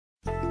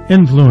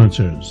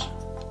Influencers.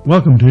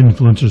 Welcome to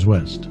Influencers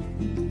West.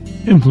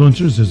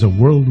 Influencers is a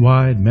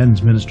worldwide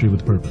men's ministry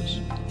with purpose.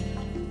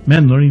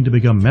 Men learning to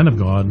become men of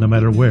God no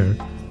matter where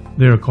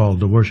they are called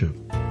to worship.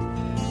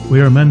 We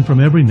are men from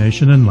every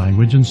nation and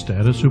language and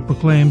status who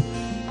proclaim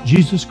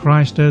Jesus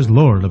Christ as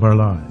Lord of our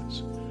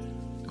lives.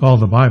 Call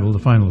the Bible the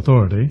final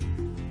authority.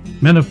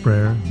 Men of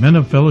prayer, men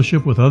of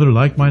fellowship with other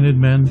like-minded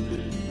men,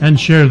 and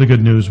share the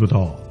good news with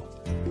all.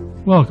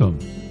 Welcome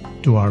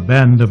to our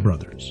band of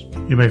brothers.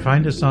 You may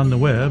find us on the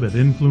web at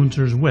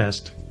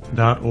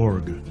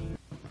influencerswest.org.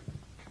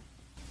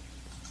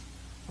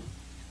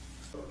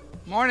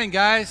 Morning,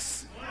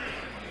 guys.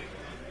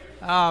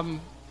 I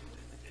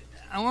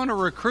want to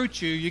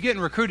recruit you. You're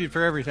getting recruited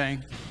for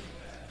everything.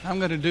 I'm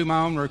going to do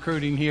my own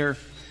recruiting here.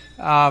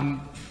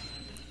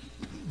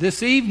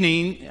 This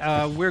evening,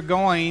 we're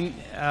going,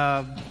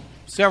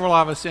 several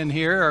of us in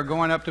here are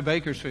going up to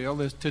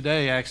Bakersfield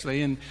today,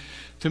 actually, and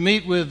to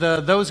meet with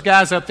those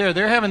guys up there.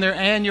 They're having their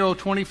annual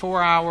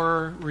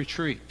 24-hour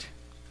retreat,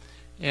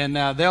 and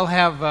they'll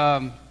have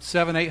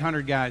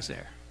 700-800 guys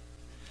there.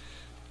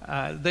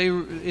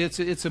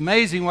 It's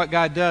amazing what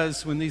God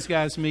does when these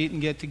guys meet and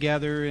get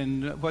together,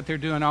 and what they're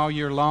doing all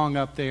year long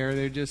up there.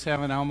 They're just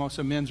having almost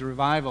a men's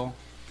revival.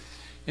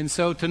 And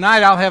so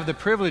tonight I'll have the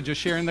privilege of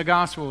sharing the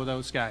gospel with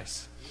those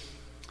guys.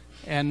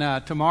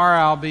 And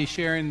tomorrow I'll be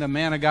sharing the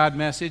Man of God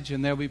message,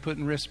 and they'll be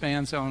putting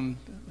wristbands on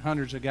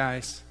hundreds of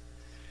guys.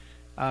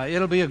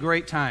 It'll be a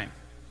great time.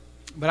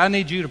 But I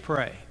need you to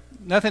pray.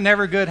 Nothing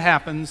ever good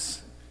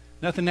happens.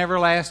 Nothing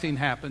everlasting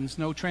happens.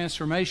 No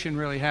transformation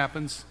really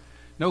happens.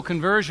 No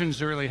conversions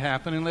really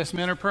happen unless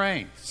men are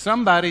praying.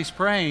 Somebody's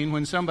praying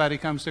when somebody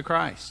comes to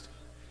Christ.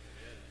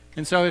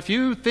 And so if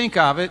you think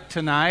of it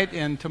tonight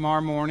and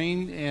tomorrow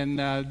morning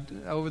and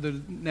over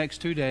the next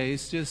 2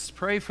 days, just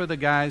pray for the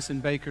guys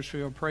in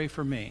Bakersfield, pray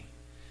for me,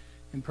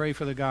 and pray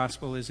for the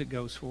gospel as it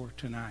goes forth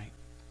tonight.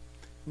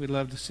 We'd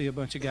love to see a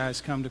bunch of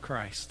guys come to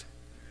Christ.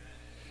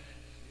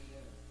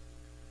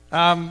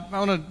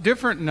 On a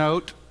different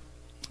note,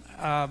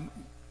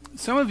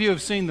 some of you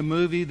have seen the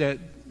movie that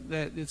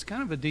it's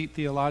kind of a deep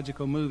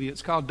theological movie.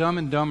 It's called Dumb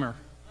and Dumber.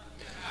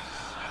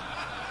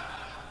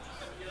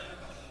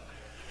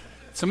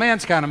 It's a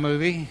man's kind of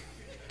movie.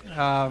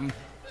 And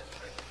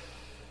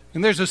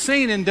there's a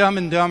scene in Dumb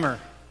and Dumber.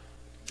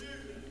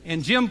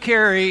 And Jim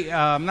Carrey,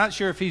 I'm not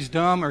sure if he's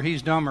dumb or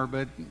he's dumber,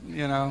 but,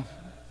 you know,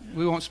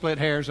 we won't split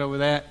hairs over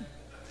that.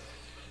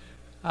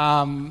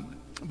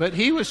 But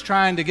he was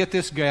trying to get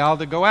this gal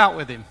to go out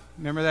with him.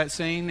 Remember that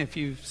scene, if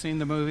you've seen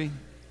the movie?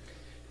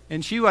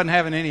 And she wasn't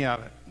having any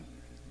of it.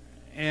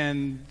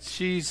 And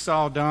she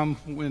saw dumb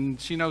when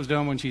she knows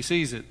dumb when she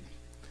sees it.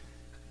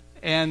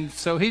 And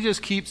so he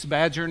just keeps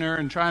badgering her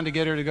and trying to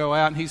get her to go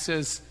out. And he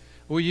says,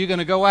 "Well, you going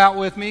to go out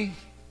with me?"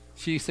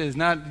 She says,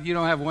 "Not. You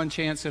don't have one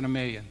chance in a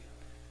million."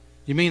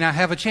 "You mean I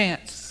have a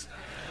chance?"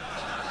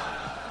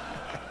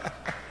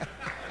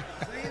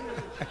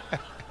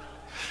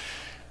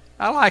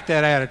 I like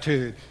that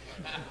attitude.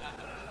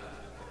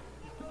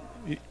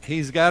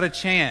 He's got a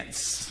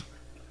chance.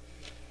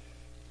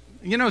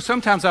 You know,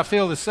 sometimes I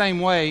feel the same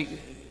way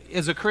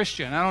as a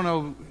Christian. I don't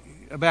know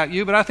about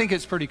you, but I think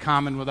it's pretty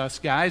common with us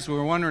guys.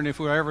 We're wondering if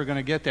we're ever going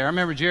to get there. I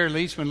remember Jerry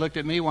Leachman looked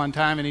at me one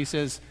time and he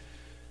says,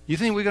 "You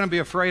think we're going to be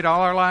afraid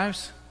all our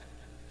lives?"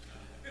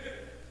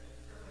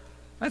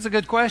 That's a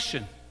good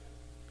question.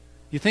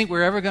 You think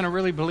we're ever going to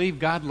really believe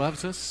God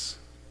loves us?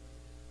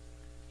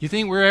 You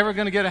think we're ever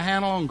going to get a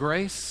handle on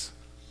grace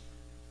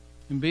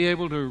and be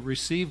able to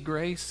receive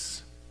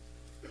grace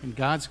and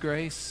God's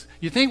grace?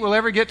 You think we'll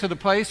ever get to the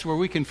place where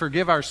we can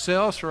forgive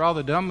ourselves for all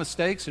the dumb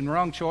mistakes and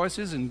wrong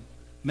choices and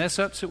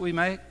mess-ups that we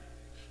make?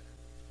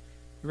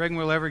 You reckon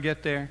we'll ever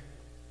get there?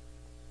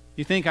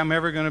 You think I'm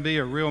ever going to be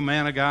a real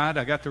man of God?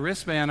 I got the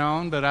wristband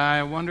on, but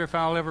I wonder if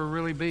I'll ever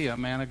really be a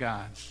man of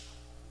God.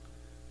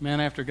 Man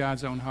after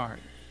God's own heart.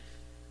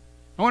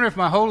 I wonder if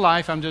my whole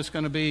life I'm just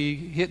going to be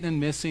hitting and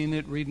missing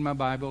it, reading my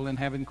Bible and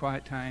having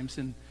quiet times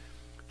and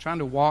trying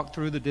to walk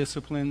through the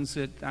disciplines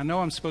that I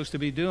know I'm supposed to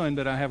be doing,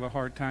 but I have a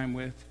hard time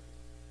with.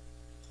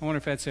 I wonder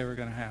if that's ever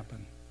going to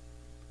happen.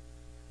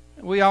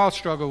 We all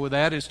struggle with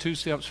that. It's 2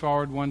 steps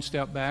forward, 1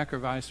 step back, or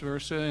vice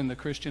versa in the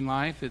Christian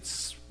life.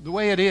 It's the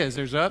way it is.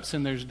 There's ups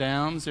and there's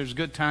downs. There's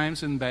good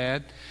times and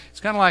bad. It's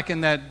kind of like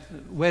in that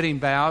wedding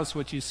vows,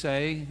 what you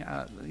say.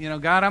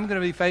 God, I'm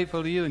going to be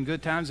faithful to you in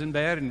good times and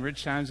bad, in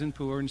rich times and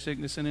poor, in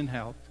sickness and in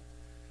health.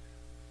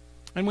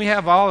 And we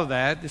have all of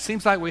that. It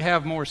seems like we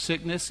have more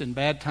sickness and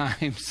bad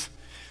times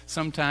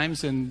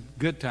sometimes and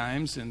good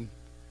times and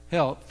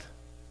health.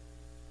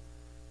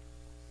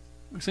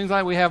 It seems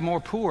like we have more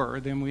poor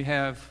than we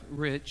have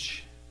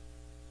rich.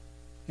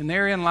 And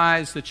therein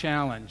lies the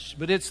challenge.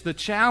 But it's the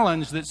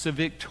challenge that's the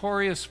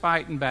victorious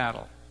fight and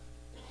battle.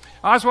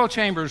 Oswald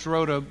Chambers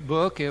wrote a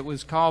book. It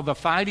was called The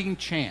Fighting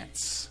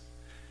Chance.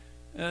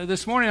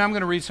 This morning I'm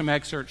going to read some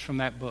excerpts from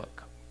that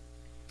book.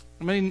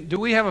 I mean, do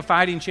we have a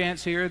fighting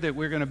chance here that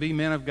we're going to be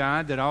men of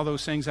God, that all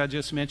those things I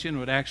just mentioned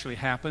would actually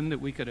happen,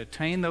 that we could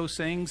attain those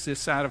things this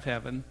side of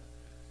heaven?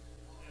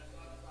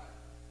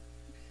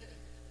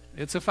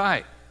 It's a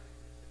fight.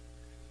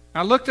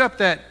 I looked up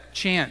that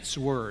chance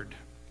word.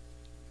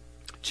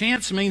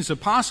 Chance means the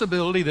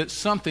possibility that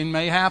something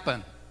may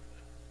happen.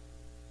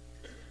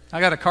 I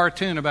got a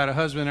cartoon about a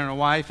husband and a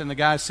wife, and the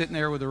guy's sitting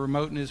there with a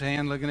remote in his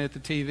hand looking at the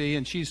TV,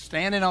 and she's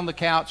standing on the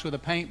couch with a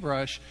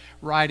paintbrush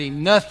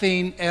writing,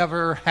 "Nothing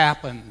ever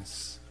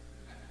happens,"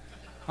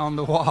 on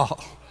the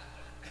wall.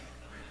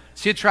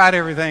 She had tried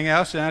everything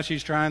else, and now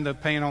she's trying the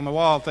paint on the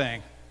wall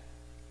thing.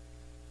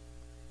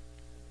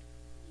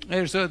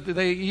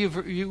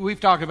 We've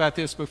talked about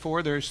this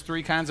before. There's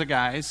three kinds of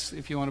guys,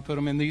 if you want to put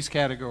them in these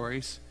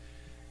categories.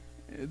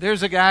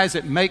 There's the guys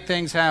that make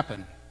things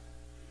happen.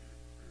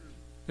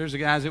 There's the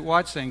guys that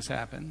watch things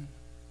happen.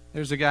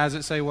 There's the guys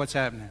that say, "What's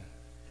happening?"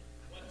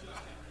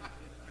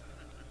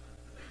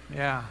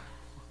 Yeah.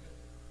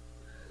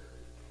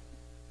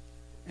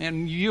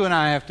 And you and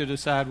I have to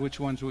decide which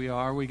ones we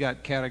are. We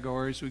got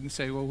categories. We can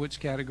say, well, which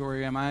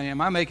category am I? Am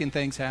I making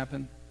things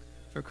happen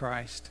for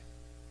Christ?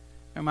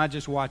 Am I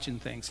just watching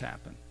things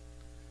happen?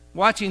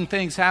 Watching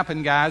things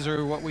happen, guys,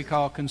 are what we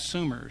call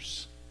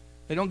consumers.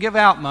 They don't give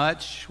out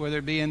much, whether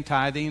it be in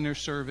tithing or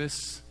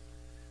service.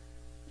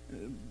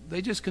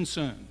 They just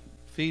consume.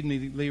 Feed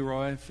me,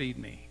 Leroy, feed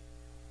me.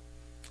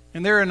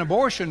 And they're an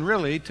abortion,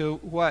 really, to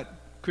what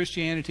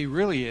Christianity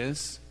really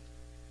is.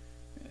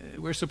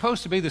 We're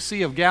supposed to be the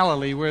Sea of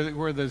Galilee, where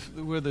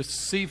the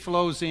sea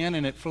flows in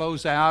and it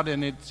flows out,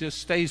 and it just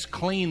stays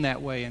clean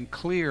that way and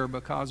clear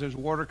because there's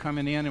water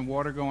coming in and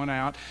water going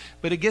out.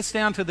 But it gets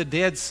down to the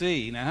Dead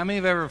Sea. Now, how many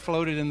have ever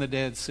floated in the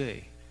Dead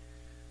Sea?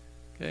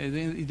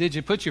 Okay, did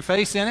you put your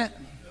face in it?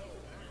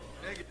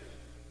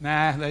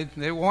 Nah,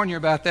 they warn you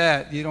about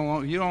that. You don't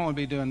want to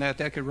be doing that.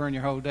 That could ruin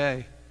your whole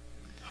day.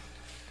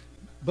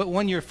 But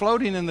when you're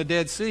floating in the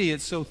Dead Sea,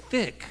 it's so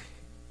thick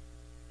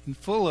and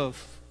full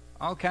of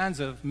all kinds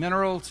of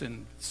minerals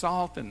and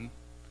salt and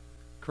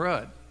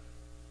crud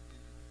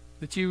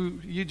that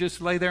you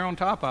just lay there on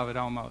top of it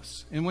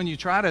almost. And when you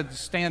try to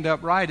stand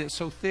upright, it's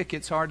so thick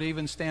it's hard to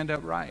even stand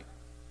upright.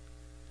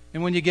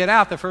 And when you get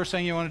out, the first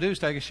thing you want to do is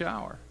take a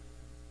shower.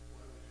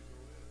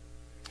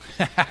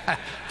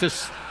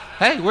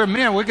 Hey, we're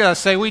men. We got to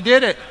say we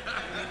did it.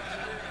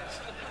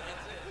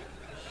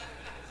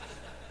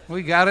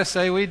 We got to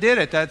say we did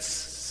it. That's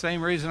the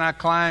same reason I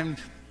climbed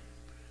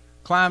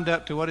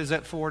up to, what is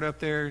that fort up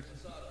there?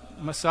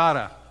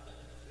 Masada.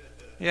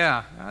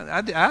 Yeah,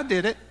 I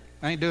did it.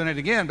 I ain't doing it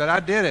again, but I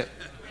did it.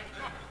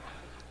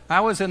 I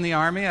was in the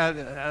Army.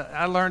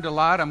 I learned a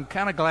lot. I'm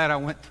kind of glad I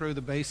went through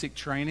the basic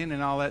training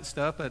and all that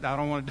stuff, but I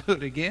don't want to do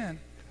it again.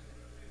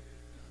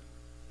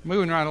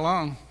 Moving right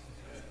along.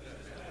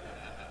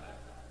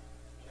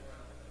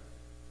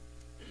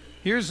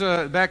 Here's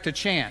back to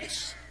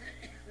chance.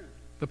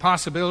 The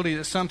possibility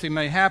that something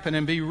may happen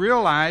and be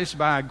realized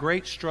by a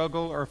great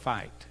struggle or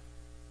fight.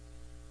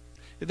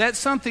 That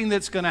something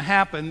that's going to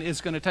happen is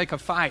going to take a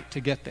fight to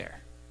get there.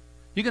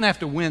 You're going to have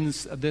to win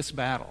this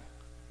battle.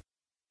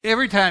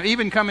 Every time,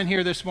 even coming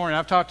here this morning,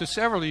 I've talked to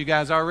several of you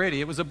guys already.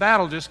 It was a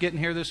battle just getting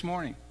here this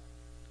morning.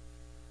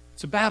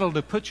 It's a battle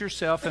to put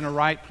yourself in a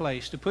right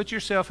place, to put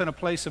yourself in a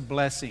place of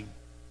blessing.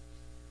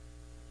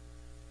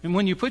 And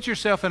when you put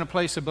yourself in a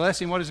place of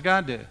blessing, what does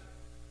God do?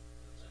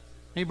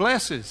 He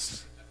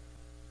blesses.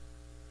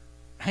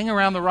 Hang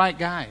around the right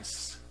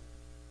guys.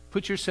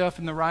 Put yourself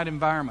in the right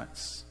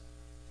environments.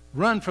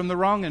 Run from the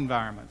wrong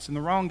environments and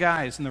the wrong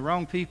guys and the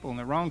wrong people and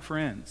the wrong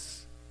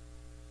friends.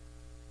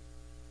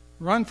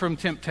 Run from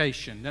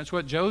temptation. That's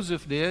what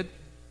Joseph did.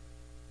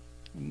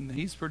 And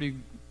he's a pretty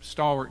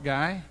stalwart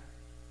guy.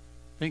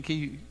 I think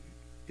he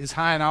is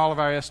high in all of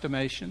our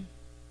estimation.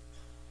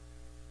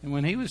 And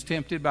when he was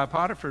tempted by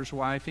Potiphar's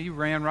wife, he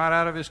ran right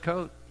out of his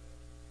coat.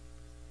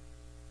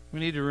 We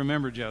need to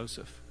remember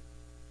Joseph.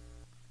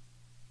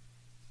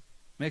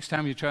 Next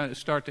time you try to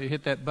start to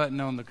hit that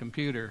button on the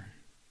computer,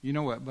 you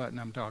know what button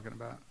I'm talking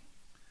about.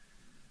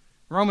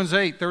 Romans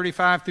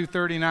 8:35 through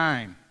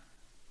 39.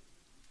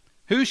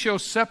 Who shall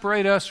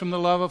separate us from the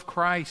love of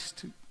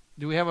Christ?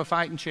 Do we have a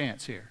fighting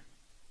chance here?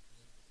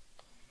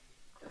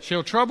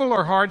 Shall trouble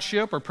or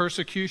hardship or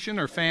persecution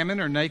or famine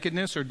or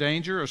nakedness or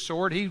danger or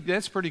sword?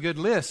 That's a pretty good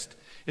list.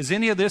 Is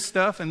any of this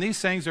stuff, and these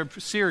things are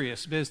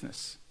serious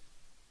business.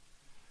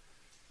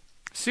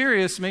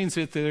 Serious means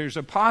that there's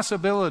a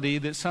possibility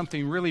that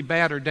something really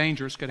bad or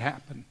dangerous could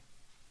happen.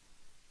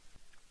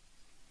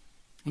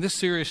 This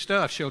serious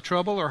stuff. Shall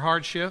trouble or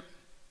hardship?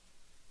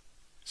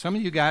 Some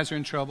of you guys are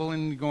in trouble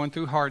and going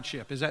through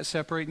hardship. Is that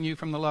separating you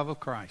from the love of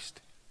Christ?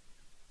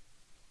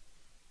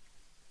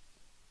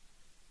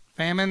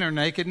 Famine or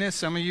nakedness?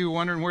 Some of you are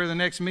wondering where the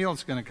next meal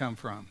is going to come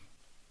from.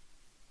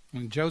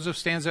 And Joseph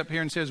stands up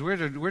here and says,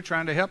 we're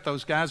trying to help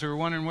those guys who are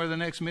wondering where the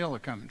next meal are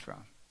coming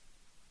from.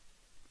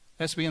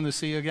 That's being the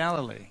Sea of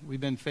Galilee.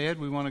 We've been fed.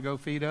 We want to go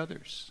feed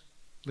others.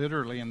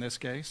 Literally in this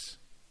case.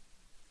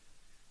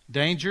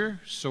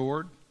 Danger,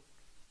 sword.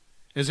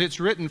 As it's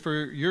written,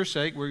 for your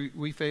sake,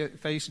 we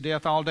face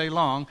death all day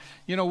long.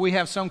 You know, we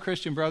have some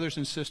Christian brothers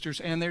and sisters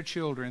and their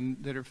children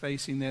that are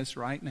facing this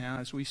right now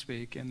as we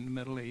speak in the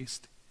Middle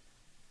East.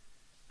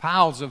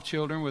 Piles of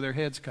children with their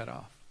heads cut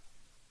off.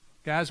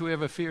 Guys, we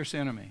have a fierce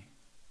enemy.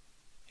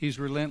 He's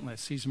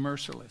relentless. He's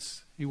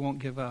merciless. He won't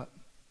give up.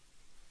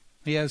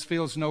 He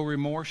feels no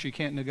remorse. You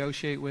can't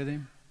negotiate with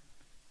him.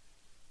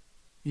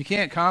 You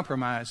can't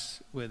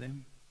compromise with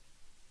him.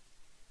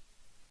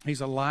 He's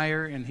a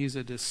liar and he's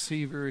a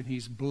deceiver and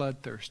he's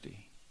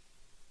bloodthirsty.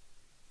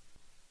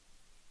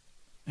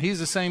 He's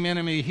the same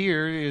enemy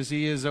here as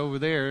he is over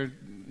there.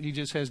 He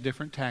just has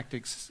different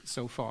tactics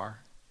so far.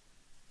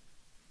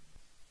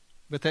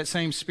 But that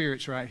same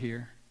spirit's right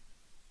here.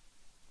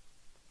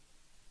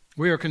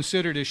 We are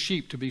considered as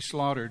sheep to be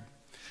slaughtered.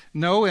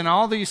 No, in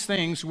all these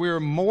things we are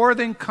more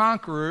than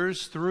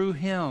conquerors through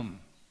him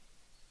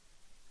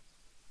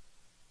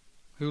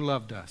who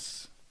loved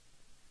us.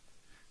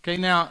 Okay,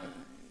 now,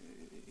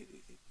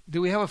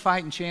 do we have a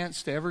fighting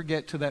chance to ever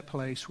get to that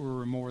place where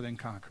we're more than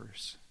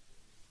conquerors?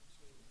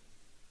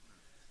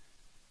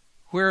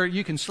 Where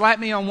you can slap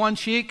me on one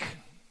cheek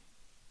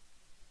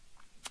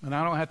and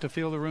I don't have to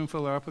fill the room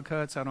full of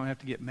uppercuts. I don't have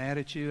to get mad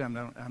at you.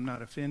 I'm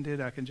not offended.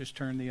 I can just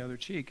turn the other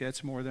cheek.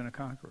 That's more than a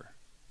conqueror.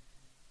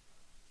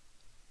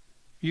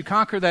 You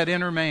conquer that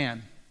inner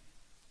man.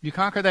 You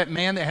conquer that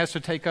man that has to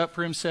take up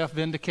for himself,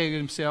 vindicate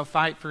himself,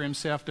 fight for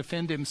himself,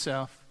 defend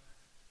himself.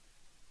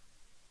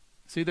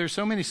 See, there's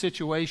so many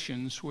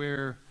situations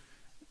where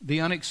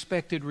the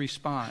unexpected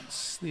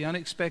response, the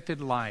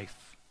unexpected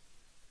life,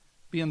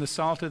 being the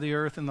salt of the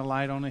earth and the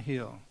light on a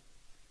hill,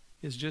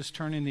 is just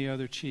turning the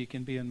other cheek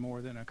and being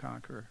more than a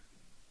conqueror.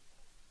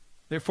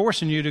 They're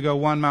forcing you to go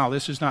 1 mile.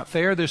 This is not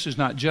fair. This is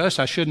not just.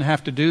 I shouldn't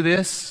have to do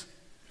this,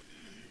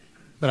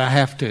 but I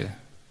have to.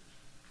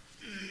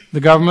 The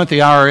government, the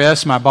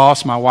IRS, my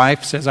boss, my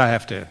wife says I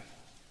have to.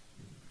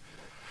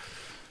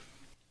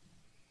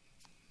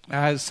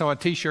 I saw a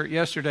t-shirt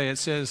yesterday. It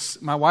says,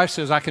 my wife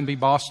says I can be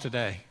boss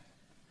today.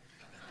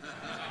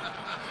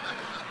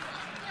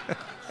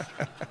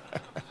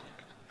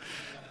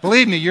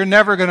 Believe me, you're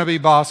never going to be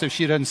boss if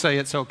she doesn't say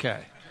it's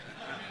okay.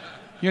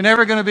 You're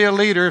never going to be a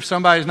leader if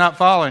somebody's not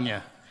following you.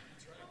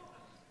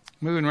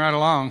 Moving right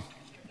along.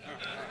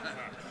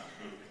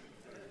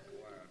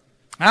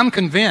 I'm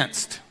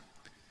convinced.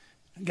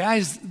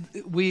 Guys,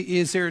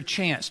 is there a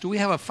chance? Do we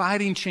have a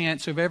fighting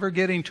chance of ever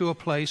getting to a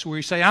place where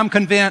you say, I'm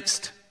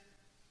convinced.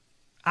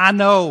 I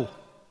know.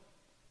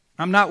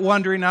 I'm not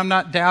wondering. I'm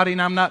not doubting.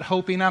 I'm not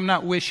hoping. I'm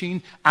not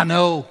wishing. I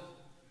know.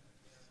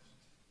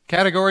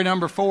 Category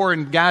number 4,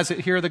 and guys that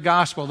hear the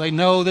gospel, they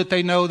know that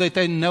they know that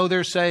they know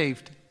they're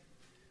saved.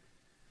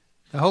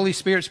 The Holy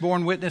Spirit's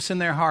borne witness in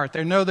their heart.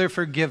 They know they're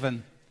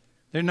forgiven.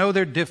 They know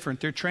they're different.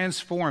 They're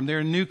transformed. They're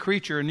a new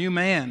creature, a new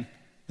man.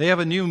 They have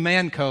a new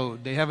man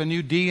code. They have a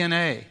new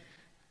DNA.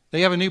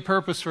 They have a new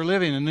purpose for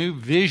living, a new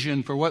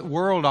vision for what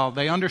world all.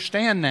 They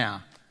understand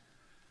now.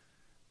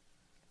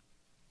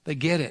 They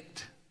get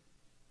it.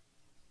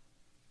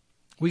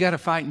 We got a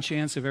fighting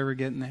chance of ever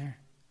getting there.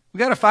 We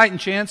got a fighting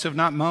chance of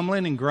not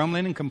mumbling and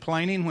grumbling and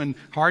complaining when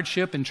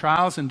hardship and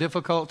trials and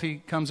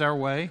difficulty comes our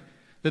way.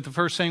 That the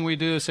first thing we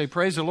do is say,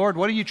 praise the Lord.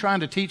 What are you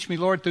trying to teach me,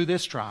 Lord, through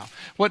this trial?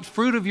 What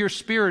fruit of your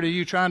Spirit are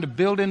you trying to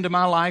build into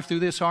my life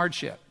through this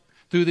hardship,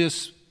 through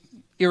this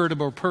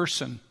irritable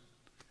person,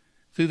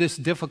 through this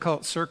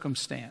difficult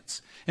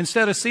circumstance?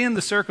 Instead of seeing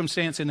the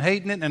circumstance and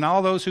hating it and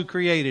all those who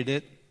created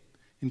it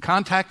and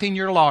contacting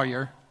your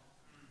lawyer,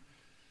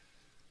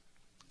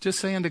 just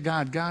saying to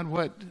God, God,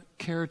 what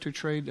character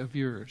trait of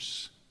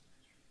yours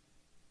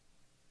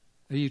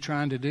are you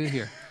trying to do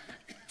here?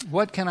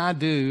 What can I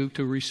do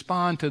to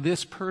respond to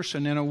this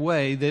person in a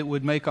way that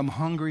would make them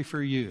hungry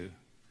for you?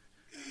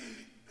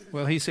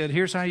 Well, he said,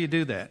 here's how you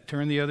do that.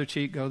 Turn the other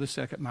cheek, go the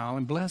second mile,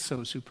 and bless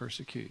those who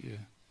persecute you.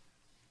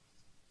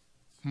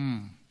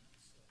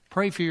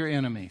 Pray for your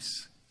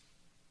enemies.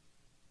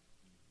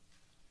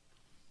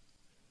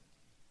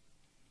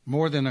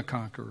 More than a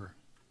conqueror.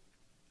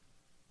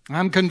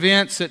 I'm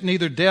convinced that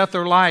neither death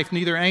or life,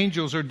 neither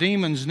angels or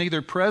demons,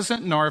 neither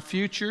present nor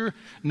future,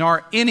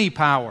 nor any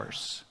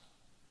powers.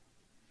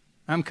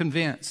 I'm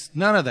convinced.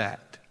 None of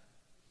that.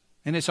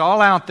 And it's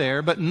all out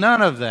there, but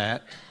none of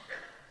that.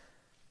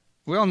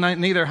 Well,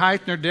 neither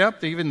height nor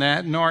depth, even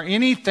that, nor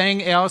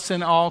anything else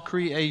in all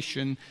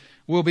creation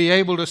will be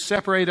able to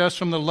separate us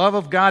from the love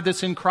of God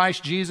that's in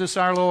Christ Jesus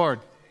our Lord.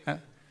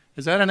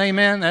 Is that an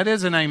amen? That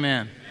is an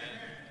amen.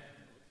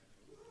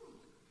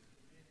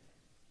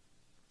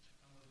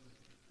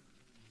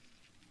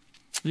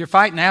 You're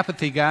fighting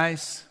apathy,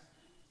 guys.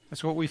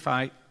 That's what we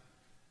fight.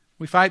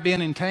 We fight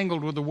being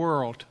entangled with the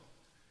world.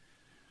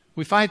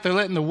 We fight the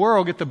letting the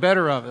world get the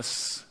better of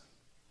us.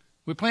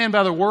 We're playing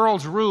by the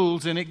world's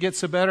rules and it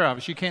gets the better of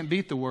us. You can't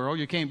beat the world,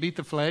 you can't beat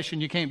the flesh,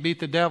 and you can't beat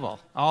the devil.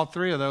 All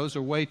three of those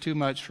are way too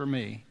much for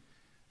me.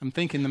 I'm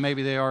thinking that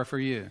maybe they are for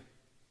you.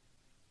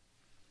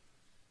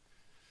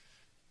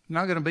 You're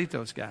not going to beat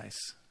those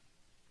guys.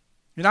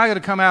 You're not going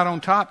to come out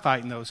on top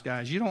fighting those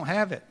guys. You don't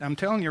have it. I'm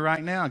telling you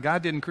right now,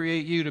 God didn't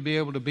create you to be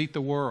able to beat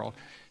the world.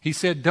 He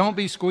said, don't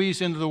be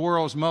squeezed into the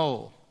world's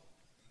mold.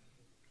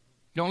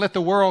 Don't let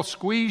the world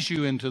squeeze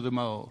you into the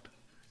mold.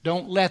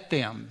 Don't let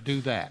them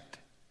do that.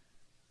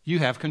 You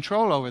have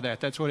control over that.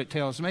 That's what it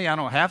tells me. I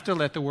don't have to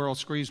let the world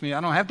squeeze me. I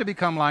don't have to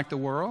become like the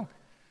world.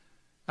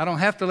 I don't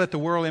have to let the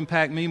world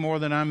impact me more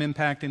than I'm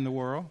impacting the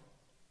world.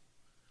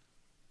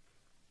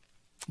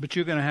 But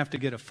you're going to have to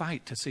get a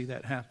fight to see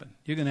that happen.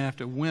 You're going to have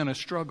to win a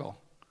struggle.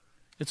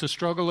 It's a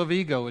struggle of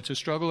ego. It's a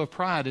struggle of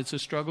pride. It's a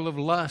struggle of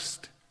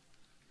lust.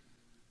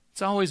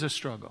 It's always a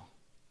struggle.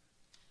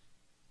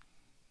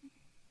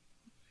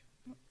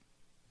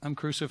 I'm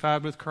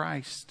crucified with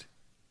Christ.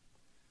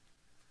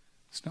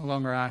 It's no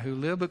longer I who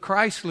live, but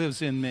Christ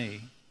lives in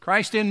me.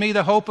 Christ in me,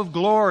 the hope of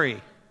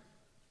glory.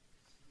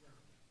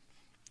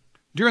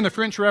 During the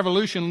French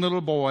Revolution,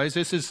 little boys,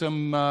 this is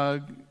some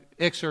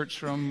excerpts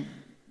from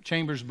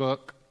Chambers'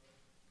 book.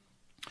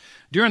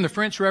 During the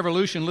French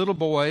Revolution, little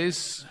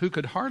boys who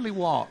could hardly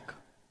walk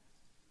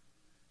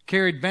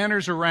carried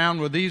banners around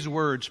with these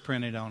words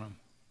printed on them.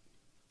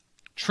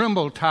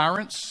 Tremble,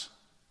 tyrants,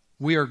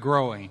 we are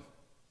growing.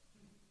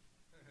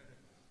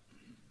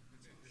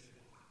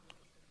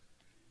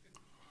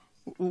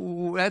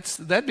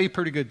 That'd be a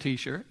pretty good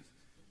t-shirt.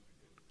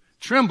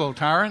 Tremble,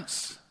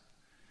 tyrants,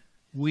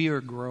 we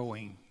are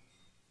growing.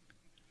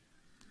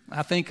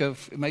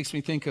 It makes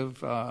me think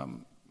of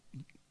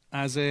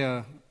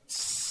Ezekiel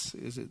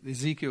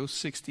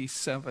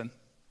 67,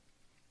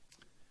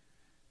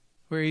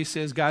 where he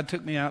says, God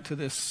took me out to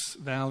this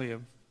valley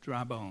of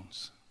dry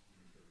bones.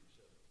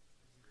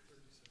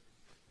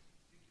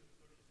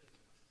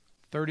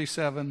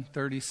 37,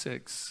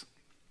 36.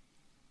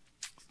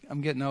 I'm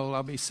getting old.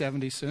 I'll be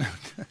 70 soon.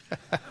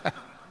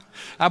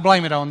 I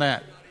blame it on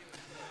that.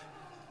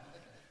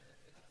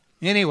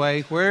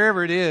 Anyway,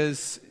 wherever it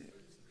is,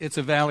 it's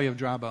a valley of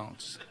dry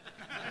bones.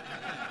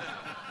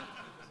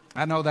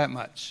 I know that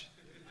much.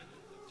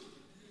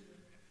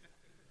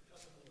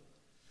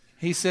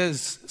 He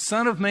says,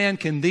 Son of man,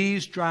 can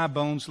these dry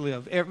bones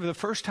live? The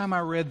first time I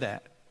read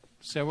that,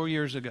 several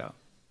years ago,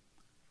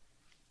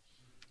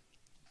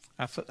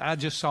 I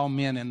just saw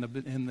men in the.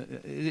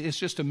 It's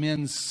just a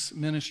men's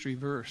ministry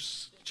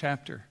verse,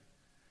 chapter.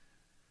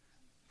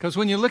 Because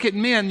when you look at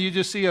men, you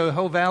just see a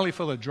whole valley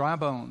full of dry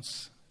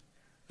bones.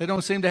 They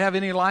don't seem to have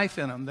any life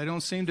in them. They don't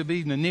seem to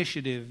be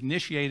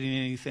initiating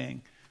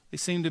anything. They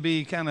seem to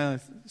be kind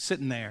of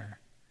sitting there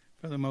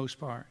for the most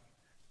part.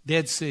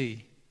 Dead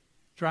Sea,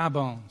 dry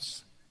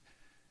bones.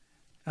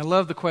 I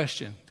love the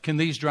question, can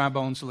these dry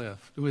bones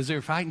live? Was there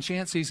a fighting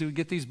chance he would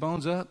get these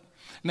bones up?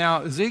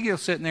 Now,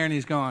 Ezekiel's sitting there and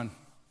he's going,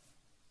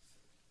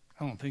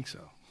 I don't think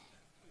so.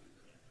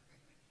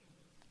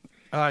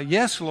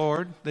 Yes,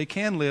 Lord, they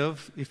can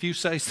live if you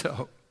say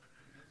so.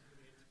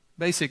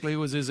 Basically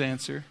was his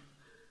answer.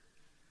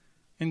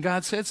 And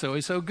God said so.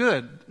 He said, oh,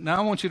 good. Now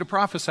I want you to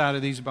prophesy to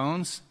these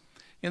bones.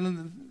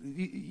 And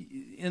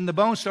the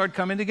bones started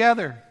coming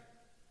together.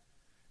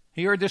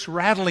 He heard this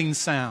rattling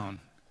sound.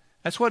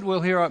 That's what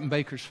we'll hear up in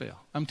Bakersfield.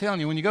 I'm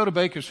telling you, when you go to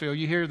Bakersfield,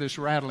 you hear this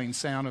rattling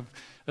sound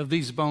of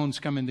these bones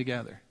coming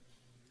together.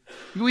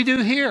 We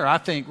do here, I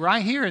think,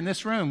 right here in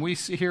this room, we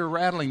hear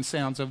rattling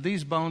sounds of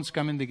these bones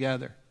coming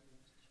together.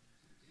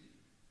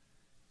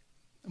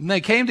 When they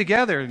came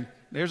together, and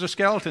there's a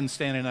skeleton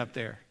standing up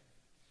there.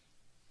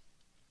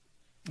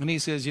 And he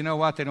says, you know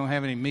what? They don't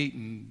have any meat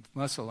and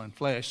muscle and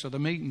flesh. So the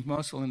meat and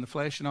muscle and the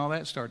flesh and all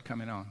that started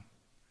coming on.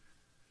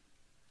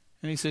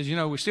 And he says,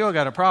 we still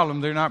got a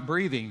problem. They're not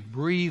breathing.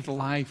 Breathe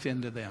life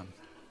into them.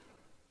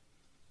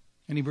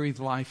 And he breathed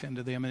life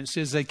into them. And it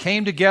says they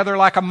came together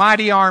like a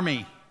mighty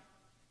army.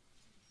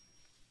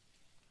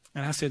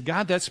 And I said,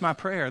 God, that's my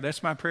prayer.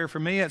 That's my prayer for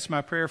me. That's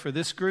my prayer for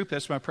this group.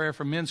 That's my prayer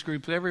for men's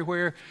groups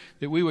everywhere.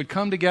 That we would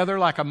come together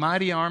like a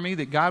mighty army.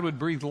 That God would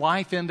breathe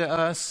life into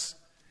us.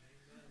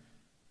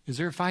 Is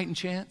there a fighting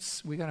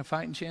chance? We got a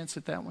fighting chance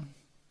at that one?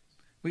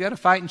 We got a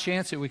fighting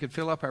chance that we could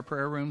fill up our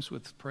prayer rooms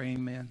with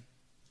praying men?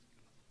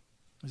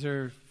 Is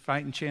there a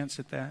fighting chance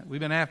at that? We've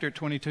been after it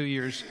 22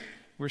 years.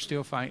 We're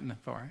still fighting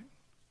for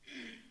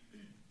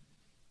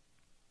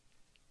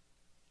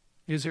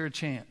it. Is there a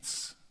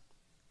chance?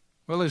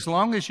 Well, as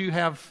long as you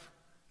have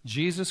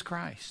Jesus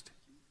Christ,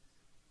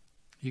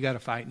 you got a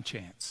fighting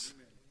chance.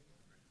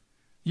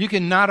 You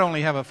can not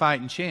only have a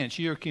fighting chance,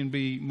 you can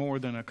be more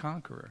than a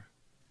conqueror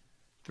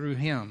through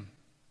Him.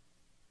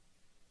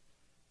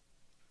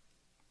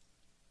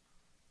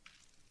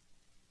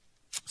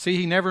 See,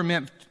 He never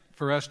meant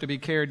for us to be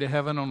carried to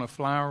heaven on a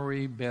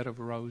flowery bed of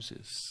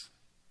roses.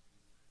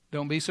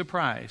 Don't be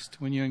surprised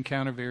when you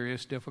encounter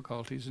various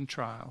difficulties and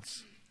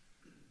trials.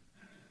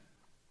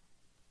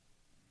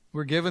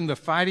 We're given the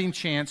fighting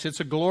chance. It's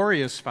a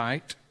glorious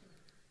fight.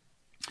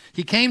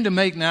 He came to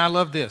make, now I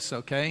love this,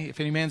 okay?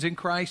 If any man's in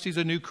Christ, he's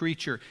a new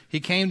creature.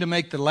 He came to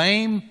make the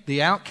lame,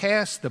 the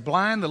outcast, the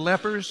blind, the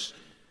lepers,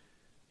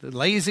 the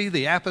lazy,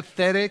 the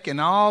apathetic, and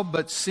all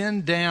but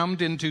sin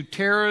damned into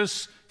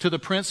terrors to the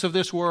prince of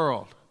this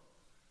world.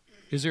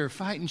 Is there a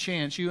fighting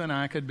chance you and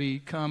I could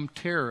become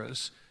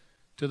terrorists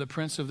to the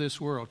prince of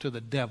this world, to the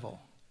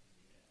devil?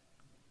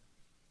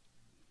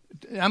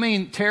 I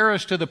mean,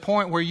 terrorists to the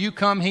point where you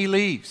come, he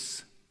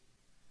leaves.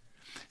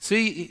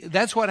 See,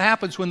 that's what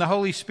happens when the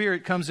Holy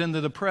Spirit comes into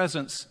the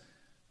presence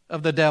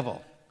of the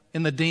devil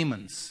and the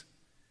demons.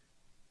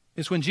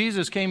 It's when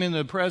Jesus came into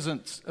the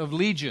presence of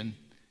Legion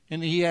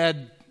and he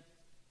had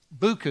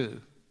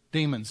buku,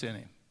 demons in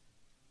him.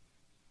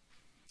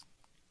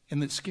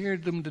 And it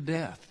scared them to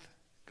death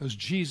because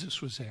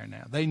Jesus was there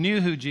now. They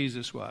knew who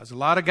Jesus was. A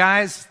lot of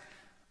guys,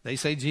 they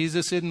say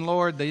Jesus isn't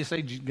Lord. They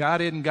say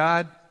God isn't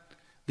God.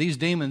 These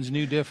demons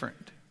knew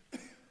different.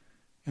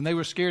 And they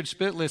were scared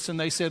spitless, and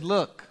they said,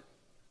 look,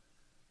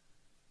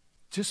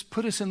 just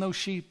put us in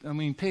those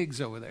pigs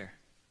over there.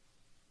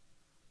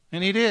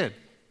 And he did.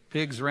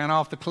 Pigs ran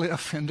off the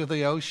cliff into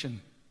the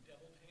ocean.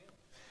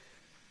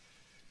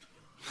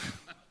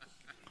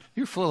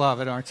 You're full of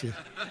it, aren't you?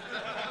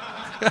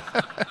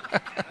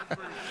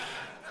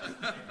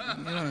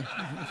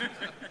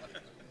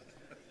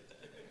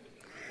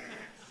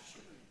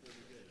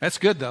 That's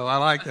good, though. I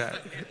like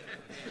that.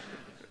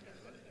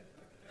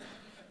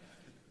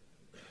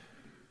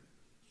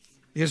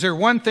 Is there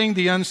one thing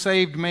the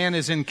unsaved man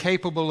is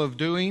incapable of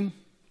doing?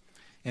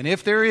 And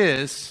if there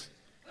is,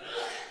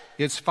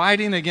 it's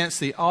fighting against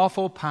the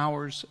awful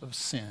powers of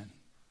sin.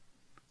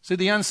 See,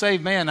 the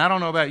unsaved man, I don't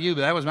know about you,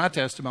 but that was my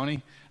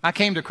testimony. I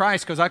came to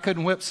Christ because I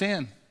couldn't whip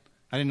sin.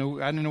 I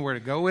didn't know where to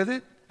go with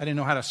it. I didn't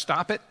know how to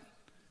stop it.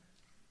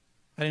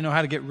 I didn't know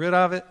how to get rid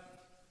of it.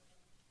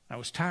 I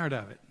was tired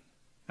of it.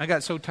 I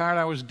got so tired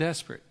I was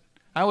desperate.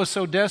 I was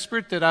so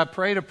desperate that I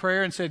prayed a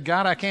prayer and said,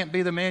 God, I can't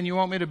be the man you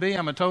want me to be.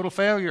 I'm a total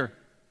failure.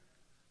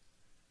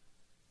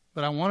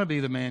 But I want to be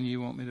the man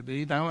you want me to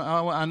be.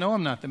 I know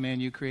I'm not the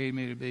man you created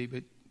me to be,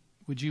 but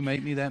would you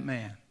make me that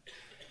man?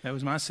 That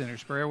was my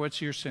sinner's prayer.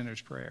 What's your sinner's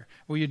prayer?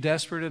 Were you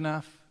desperate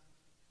enough?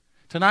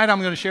 Tonight I'm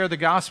going to share the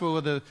gospel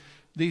with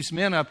these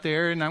men up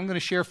there, and I'm going to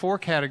share 4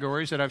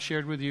 categories that I've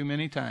shared with you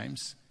many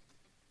times.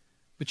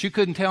 But you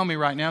couldn't tell me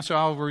right now, so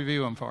I'll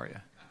review them for you.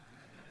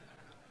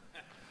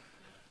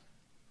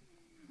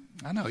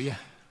 I know you.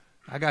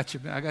 I got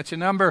your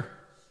number.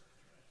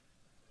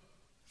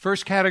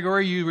 First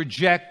category, you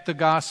reject the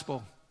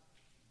gospel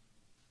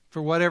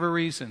for whatever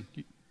reason.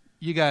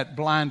 You got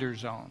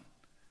blinders on,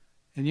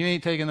 and you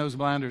ain't taking those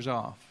blinders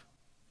off.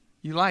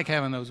 You like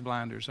having those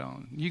blinders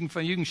on. You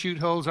can shoot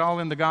holes all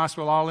in the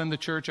gospel, all in the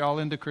church, all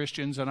into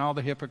Christians and all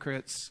the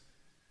hypocrites,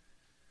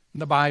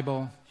 the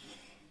Bible.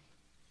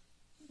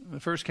 The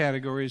first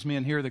category is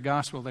men hear the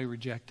gospel, they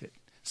reject it.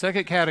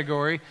 Second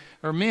category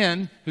are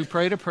men who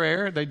prayed a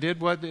prayer. They did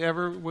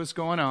whatever was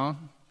going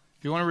on.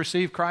 If you want to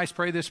receive Christ,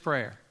 pray this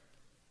prayer.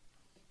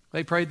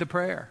 They prayed the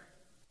prayer,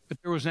 but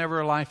there was never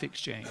a life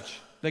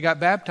exchange. They got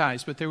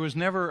baptized, but there was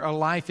never a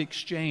life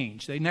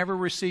exchange. They never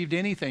received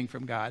anything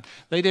from God.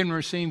 They didn't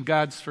receive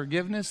God's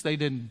forgiveness. They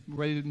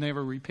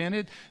never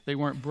repented. They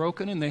weren't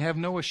broken, and they have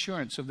no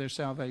assurance of their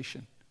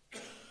salvation.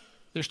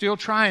 They're still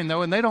trying,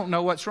 though, and they don't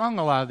know what's wrong,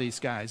 a lot of these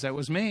guys. That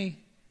was me.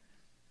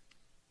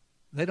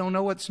 They don't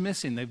know what's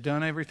missing. They've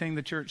done everything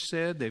the church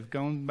said. They've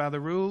gone by the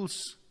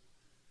rules.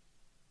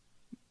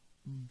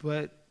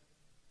 But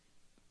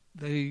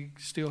they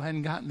still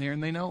hadn't gotten there,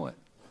 and they know it.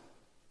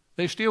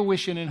 They're still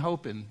wishing and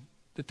hoping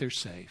that they're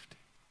saved.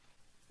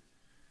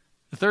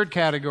 The third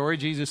category,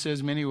 Jesus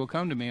says, many will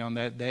come to me on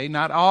that day.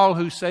 Not all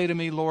who say to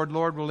me, Lord,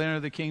 Lord, will enter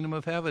the kingdom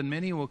of heaven.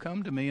 Many will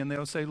come to me, and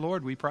they'll say,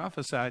 Lord, we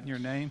prophesied in your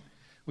name.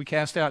 We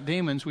cast out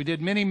demons. We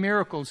did many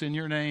miracles in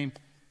your name.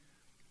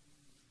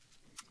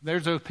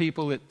 There's those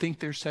people that think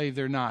they're saved.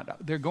 They're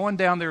not. They're going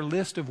down their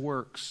list of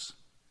works,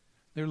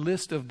 their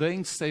list of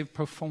things they've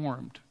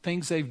performed,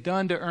 things they've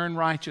done to earn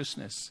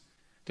righteousness,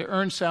 to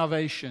earn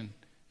salvation.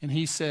 And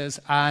he says,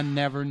 I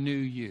never knew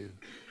you.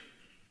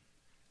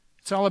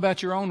 It's all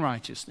about your own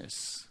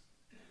righteousness.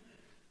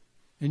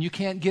 And you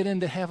can't get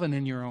into heaven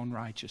in your own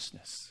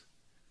righteousness.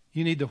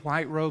 You need the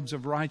white robes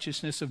of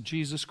righteousness of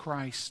Jesus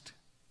Christ.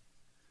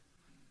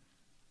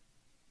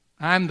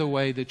 I'm the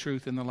way, the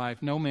truth, and the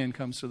life. No man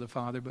comes to the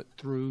Father but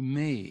through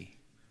me.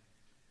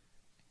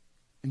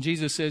 And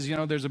Jesus says,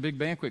 there's a big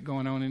banquet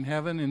going on in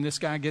heaven, and this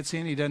guy gets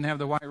in, he doesn't have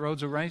the white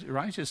robes of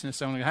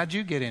righteousness on. How'd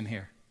you get in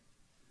here?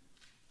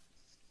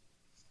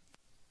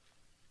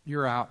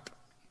 You're out.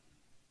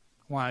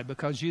 Why?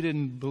 Because you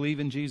didn't believe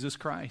in Jesus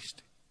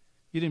Christ.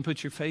 You didn't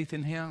put your faith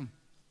in him.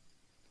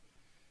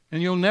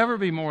 And you'll never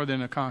be more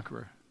than a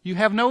conqueror. You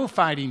have no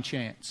fighting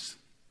chance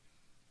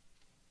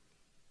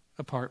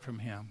apart from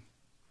him.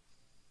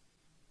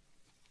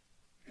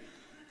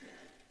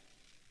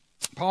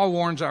 Paul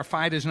warns our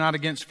fight is not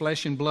against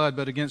flesh and blood,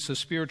 but against the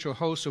spiritual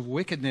hosts of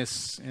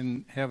wickedness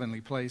in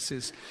heavenly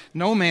places.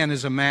 No man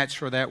is a match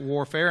for that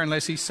warfare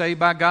unless he's saved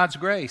by God's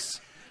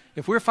grace.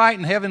 If we're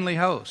fighting heavenly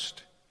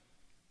hosts,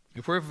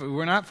 if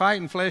we're not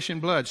fighting flesh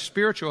and blood,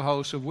 spiritual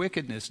hosts of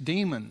wickedness,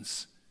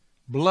 demons,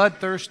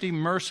 bloodthirsty,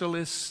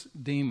 merciless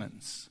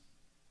demons.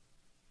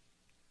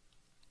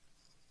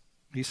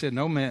 He said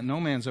no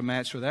man's a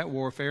match for that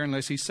warfare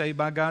unless he's saved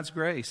by God's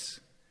grace,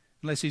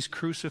 unless he's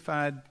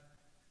crucified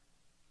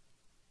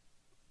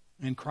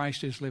and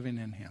Christ is living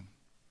in him.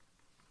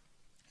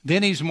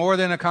 Then he's more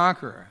than a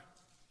conqueror.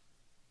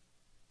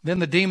 Then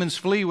the demons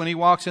flee when he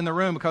walks in the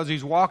room because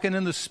he's walking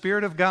in the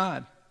Spirit of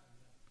God.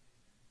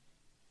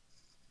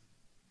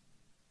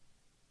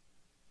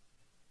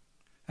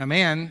 A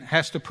man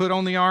has to put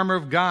on the armor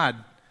of God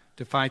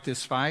to fight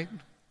this fight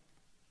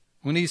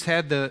when he's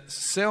had the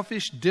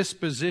selfish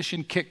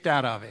disposition kicked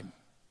out of him.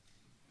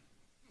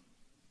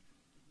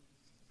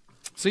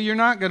 See, you're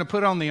not going to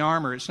put on the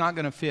armor. It's not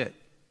going to fit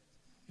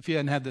if you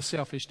hadn't had the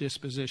selfish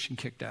disposition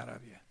kicked out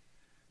of you.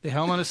 The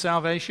helmet of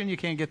salvation, you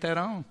can't get that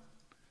on.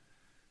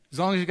 As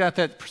long as you got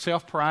that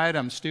self-pride,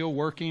 I'm still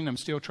working, I'm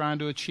still trying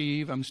to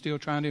achieve, I'm still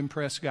trying to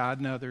impress God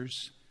and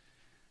others.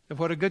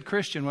 What a good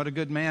Christian, what a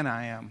good man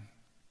I am.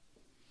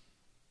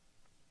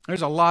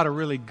 There's a lot of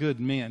really good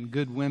men,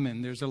 good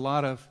women. There's a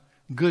lot of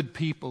good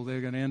people that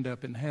are going to end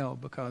up in hell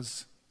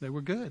because they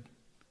were good.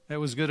 That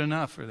was good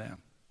enough for them.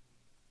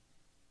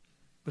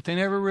 But they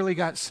never really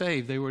got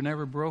saved. They were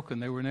never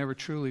broken. They were never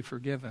truly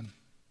forgiven.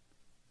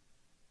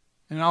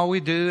 And all we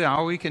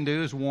can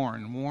do is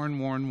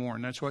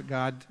warn. That's what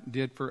God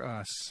did for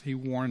us. He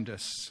warned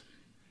us.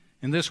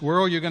 In this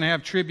world you're going to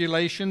have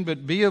tribulation,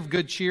 but be of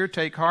good cheer.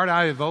 Take heart,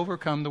 I have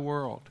overcome the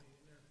world.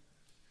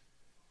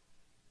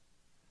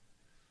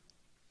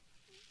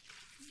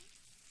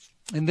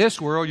 In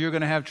this world you're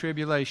going to have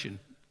tribulation.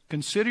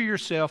 Consider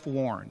yourself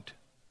warned.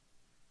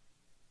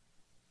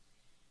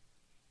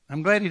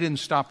 I'm glad he didn't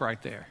stop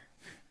right there.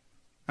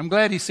 I'm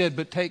glad he said,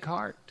 but take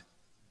heart.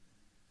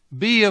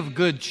 Be of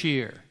good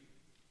cheer.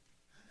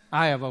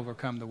 I have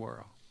overcome the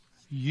world.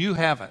 You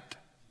haven't.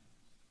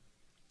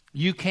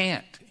 You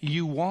can't.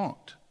 You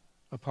won't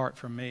apart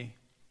from me.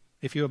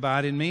 If you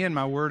abide in me and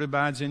my word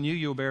abides in you,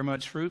 you'll bear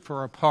much fruit.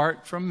 For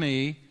apart from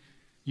me,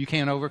 you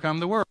can't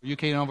overcome the world. You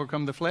can't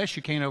overcome the flesh.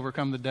 You can't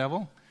overcome the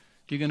devil.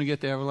 You're going to get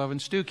the ever-loving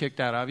stew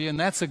kicked out of you. And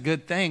that's a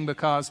good thing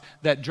because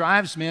that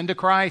drives men to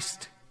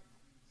Christ.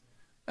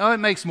 Oh, it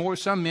makes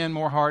some men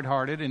more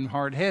hard-hearted and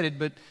hard-headed,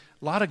 but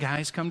a lot of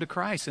guys come to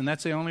Christ, and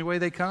that's the only way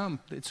they come.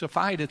 It's a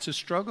fight. It's a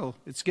struggle.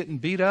 It's getting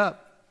beat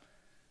up.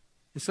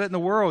 It's letting the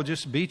world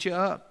just beat you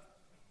up.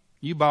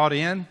 You bought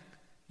in.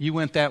 You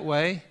went that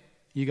way.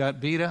 You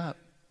got beat up.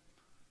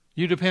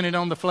 You depended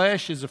on the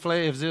flesh as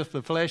if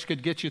the flesh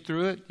could get you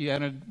through it. You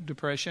had a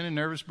depression and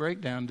nervous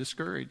breakdown,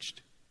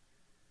 discouraged.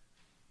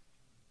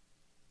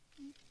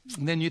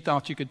 And then you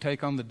thought you could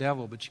take on the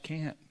devil, but you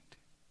can't.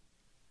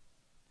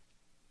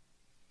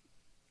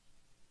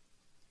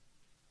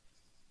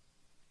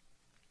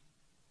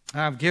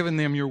 I've given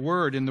them your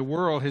word, and the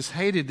world has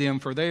hated them,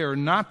 for they are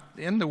not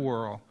in the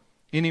world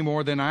any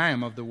more than I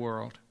am of the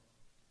world.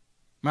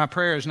 My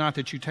prayer is not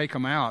that you take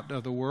them out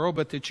of the world,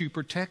 but that you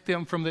protect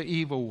them from the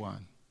evil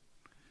one.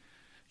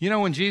 You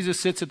know, when Jesus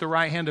sits at the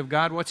right hand of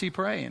God, what's he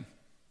praying?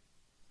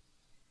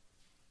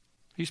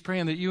 He's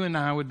praying that you and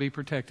I would be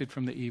protected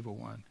from the evil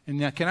one. And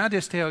now, can I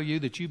just tell you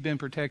that you've been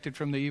protected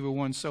from the evil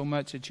one so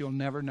much that you'll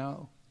never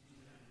know?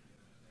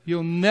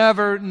 You'll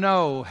never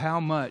know how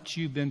much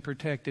you've been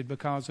protected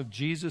because of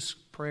Jesus'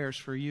 prayers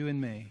for you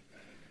and me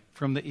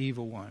from the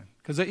evil one.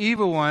 Because the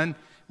evil one,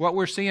 what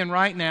we're seeing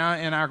right now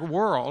in our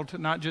world,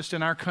 not just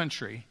in our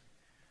country,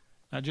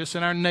 not just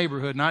in our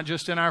neighborhood, not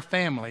just in our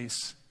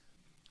families,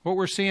 what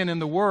we're seeing in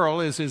the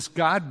world is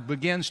God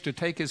begins to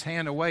take his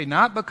hand away,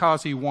 not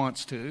because he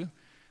wants to,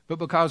 but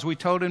because we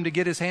told him to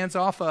get his hands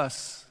off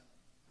us.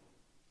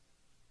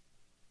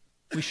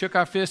 We shook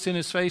our fist in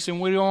his face, and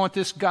we don't want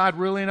this God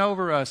ruling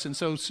over us. And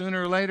so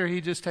sooner or later,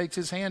 he just takes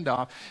his hand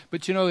off.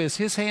 But you know, as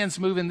his hand's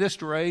moving this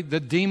way,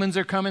 the demons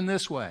are coming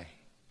this way.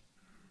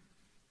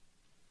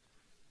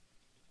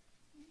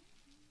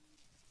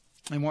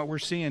 And what we're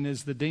seeing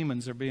is the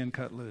demons are being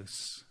cut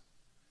loose.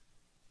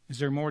 Is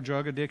there more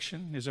drug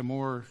addiction? Is there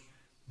more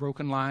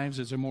broken lives?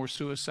 Is there more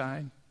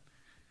suicide?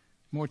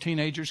 More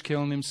teenagers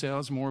killing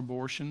themselves? More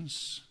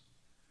abortions?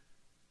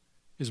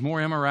 Is more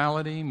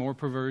immorality? More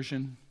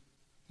perversion?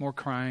 More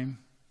crime?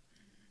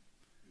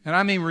 And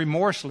I mean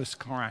remorseless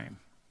crime.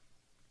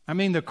 I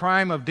mean the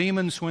crime of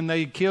demons. When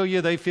they kill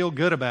you, they feel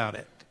good about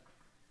it.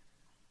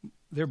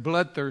 They're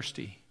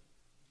bloodthirsty.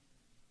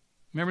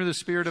 Remember the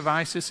spirit of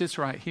ISIS? It's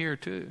right here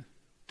too.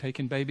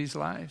 Taking babies'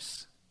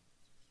 lives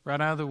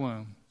right out of the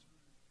womb.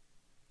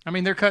 I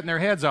mean, they're cutting their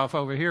heads off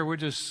over here. We're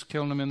just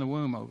killing them in the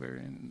womb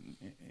over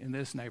in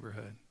this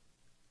neighborhood.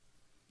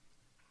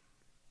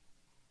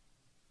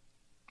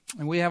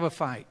 And we have a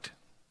fight.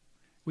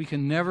 We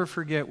can never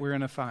forget we're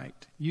in a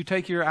fight. You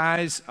take your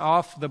eyes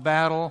off the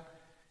battle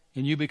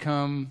and you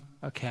become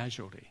a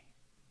casualty.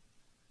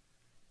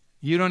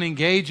 You don't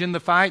engage in the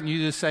fight and you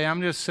just say,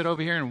 I'm just sit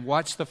over here and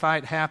watch the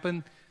fight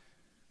happen.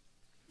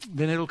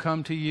 Then it'll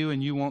come to you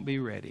and you won't be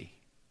ready.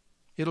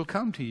 It'll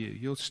come to you.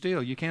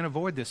 You can't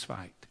avoid this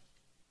fight.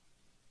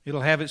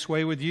 It'll have its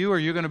way with you, or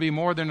you're going to be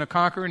more than a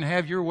conqueror and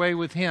have your way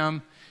with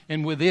him.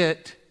 And with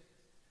it,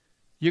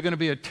 you're going to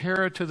be a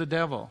terror to the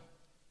devil,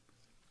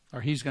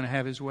 or he's going to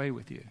have his way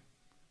with you.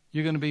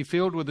 You're going to be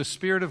filled with the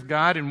Spirit of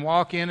God and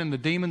walk in and the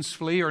demons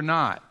flee or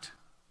not.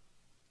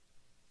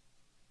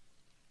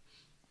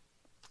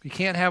 You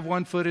can't have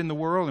one foot in the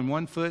world and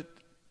one foot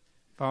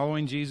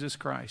following Jesus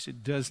Christ.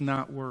 It does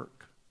not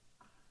work.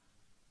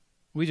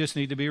 We just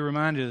need to be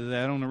reminded of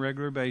that on a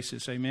regular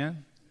basis.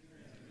 Amen?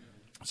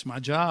 It's my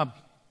job.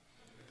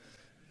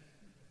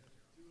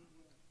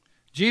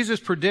 Jesus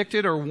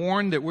predicted or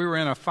warned that we were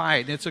in a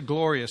fight. It's a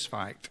glorious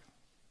fight.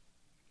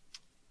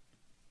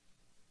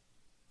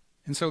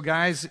 And so,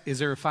 guys, is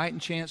there a fighting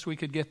chance we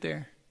could get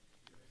there?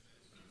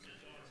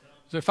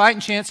 Is there a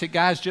fighting chance that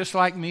guys just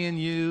like me and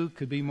you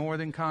could be more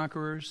than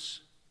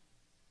conquerors?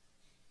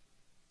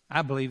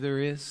 I believe there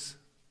is.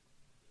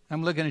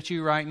 I'm looking at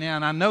you right now,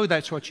 and I know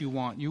that's what you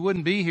want. You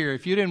wouldn't be here.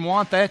 If you didn't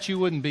want that, you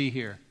wouldn't be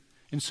here.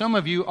 And some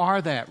of you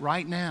are that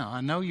right now. I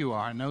know you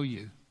are. I know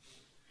you.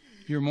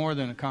 You're more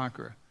than a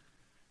conqueror.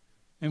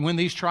 And when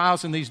these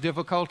trials and these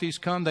difficulties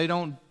come, they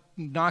don't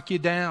knock you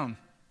down.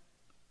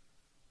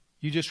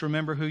 You just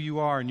remember who you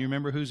are, and you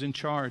remember who's in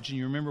charge, and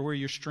you remember where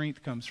your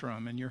strength comes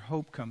from and your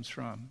hope comes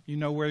from. You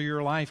know where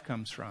your life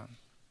comes from.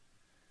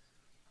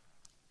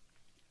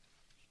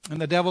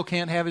 And the devil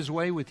can't have his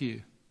way with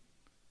you.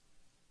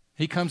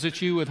 He comes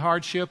at you with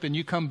hardship, and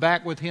you come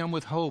back with him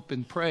with hope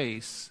and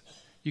praise.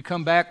 You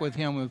come back with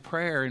him with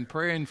prayer and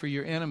praying for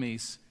your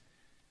enemies.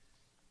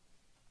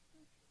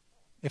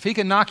 If he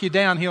can knock you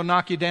down, he'll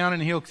knock you down,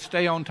 and he'll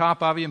stay on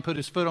top of you and put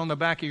his foot on the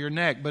back of your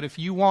neck. But if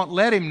you won't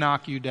let him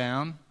knock you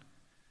down,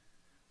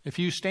 if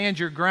you stand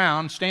your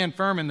ground, stand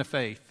firm in the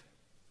faith.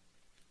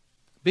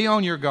 Be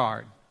on your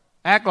guard.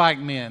 Act like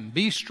men.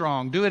 Be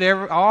strong. Do it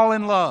all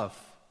in love.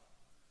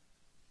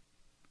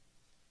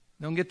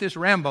 Don't get this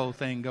Rambo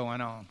thing going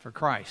on for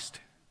Christ.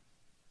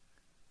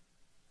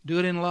 Do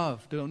it in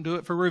love. Don't do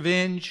it for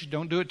revenge.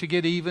 Don't do it to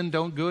get even.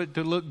 Don't do it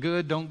to look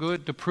good. Don't do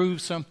it to prove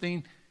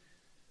something.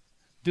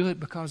 Do it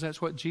because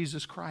that's what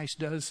Jesus Christ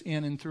does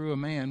in and through a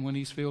man when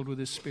he's filled with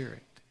his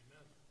Spirit.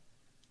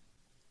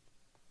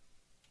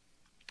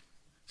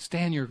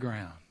 Stand your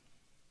ground.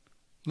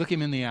 Look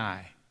him in the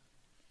eye.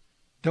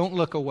 Don't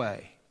look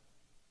away.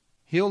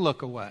 He'll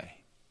look away.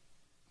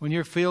 When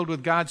you're filled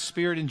with God's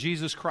Spirit and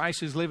Jesus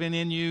Christ is living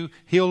in you,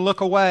 he'll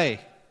look away.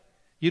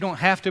 You don't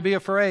have to be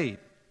afraid.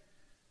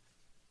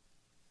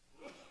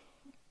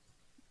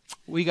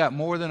 We got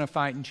more than a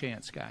fighting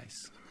chance,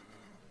 guys,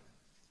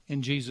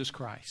 in Jesus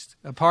Christ.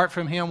 Apart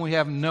from him, we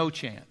have no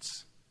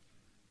chance.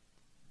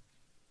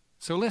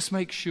 So let's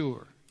make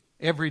sure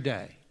every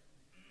day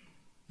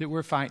that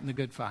we're fighting the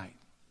good fight.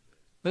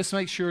 Let's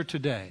make sure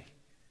today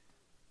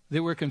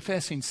that we're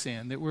confessing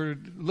sin, that we're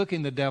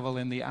looking the devil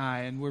in the eye,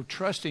 and we're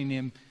trusting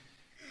him,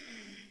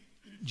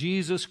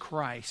 Jesus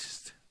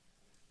Christ,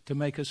 to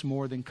make us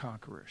more than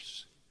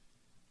conquerors,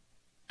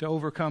 to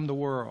overcome the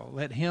world.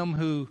 Let him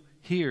who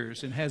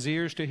hears and has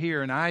ears to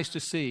hear and eyes to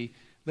see,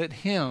 let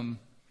him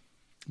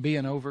be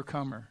an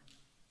overcomer.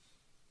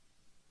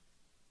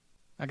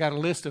 I got a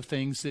list of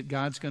things that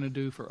God's going to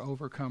do for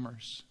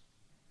overcomers.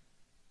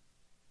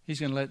 He's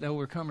going to let the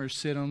overcomers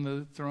sit on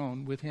the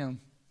throne with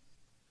him.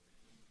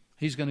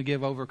 He's going to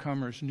give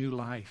overcomers new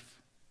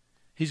life.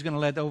 He's going to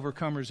let the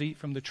overcomers eat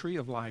from the tree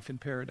of life in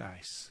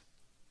paradise.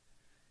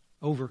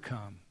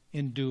 Overcome,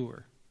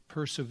 endure,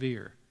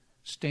 persevere,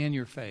 stand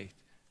your faith,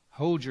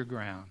 hold your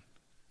ground.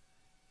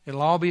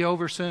 It'll all be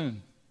over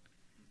soon.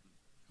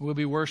 We'll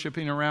be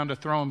worshiping around a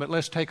throne, but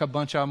let's take a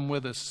bunch of them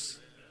with us.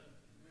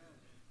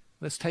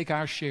 Let's take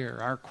our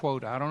share, our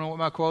quota. I don't know what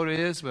my quota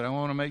is, but I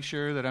want to make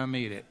sure that I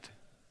meet it.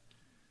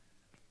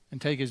 And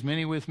take as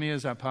many with me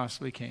as I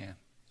possibly can.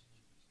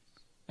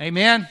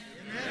 Amen?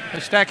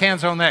 Let's stack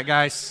hands on that,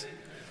 guys.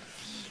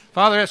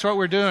 Father, that's what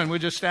we're doing. We're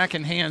just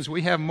stacking hands.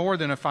 We have more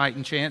than a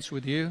fighting chance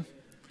with you.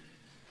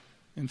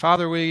 And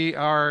Father, we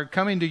are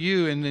coming to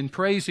you and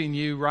praising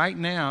you right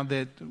now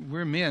that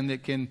we're men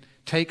that can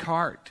take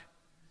heart.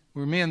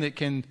 We're men that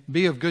can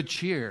be of good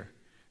cheer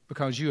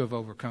because you have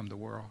overcome the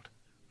world.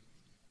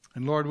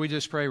 And Lord, we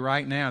just pray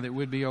right now that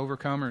we'd be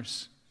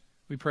overcomers.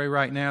 We pray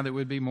right now that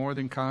we'd be more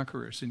than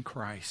conquerors in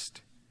Christ.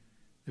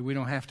 That we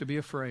don't have to be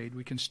afraid.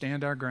 We can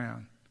stand our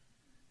ground.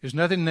 There's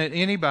nothing that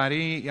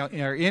anybody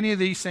or any of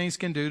these things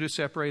can do to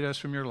separate us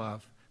from your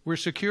love. We're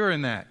secure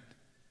in that.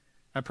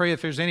 I pray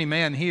if there's any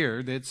man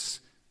here that's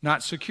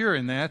not secure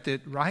in that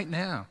right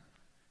now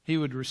he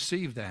would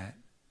receive that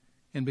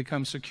and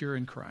become secure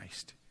in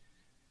Christ.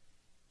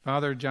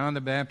 Father, John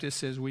the Baptist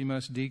says we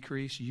must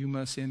decrease, you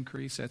must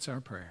increase. That's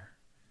our prayer.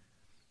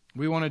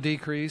 We want to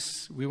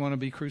decrease. We want to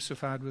be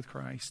crucified with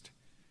Christ.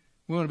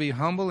 We want to be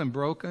humble and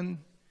broken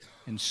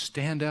and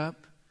stand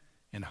up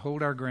and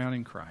hold our ground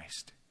in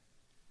Christ.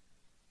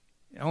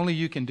 Only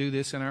you can do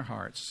this in our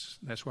hearts.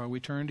 That's why we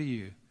turn to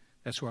you.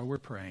 That's why we're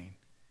praying.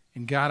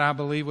 And God, I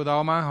believe with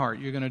all my heart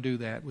you're going to do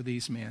that with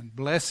these men.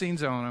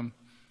 Blessings on them.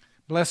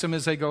 Bless them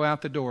as they go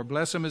out the door.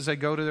 Bless them as they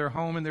go to their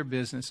home and their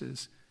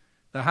businesses.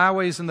 The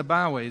highways and the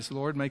byways,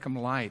 Lord, make them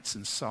lights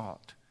and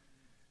salt.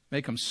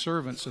 Make them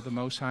servants of the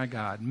Most High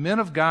God. Men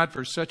of God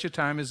for such a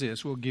time as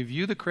this will give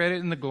you the credit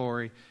and the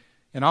glory.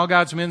 And all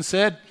God's men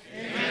said,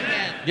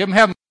 amen. Give them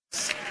heaven.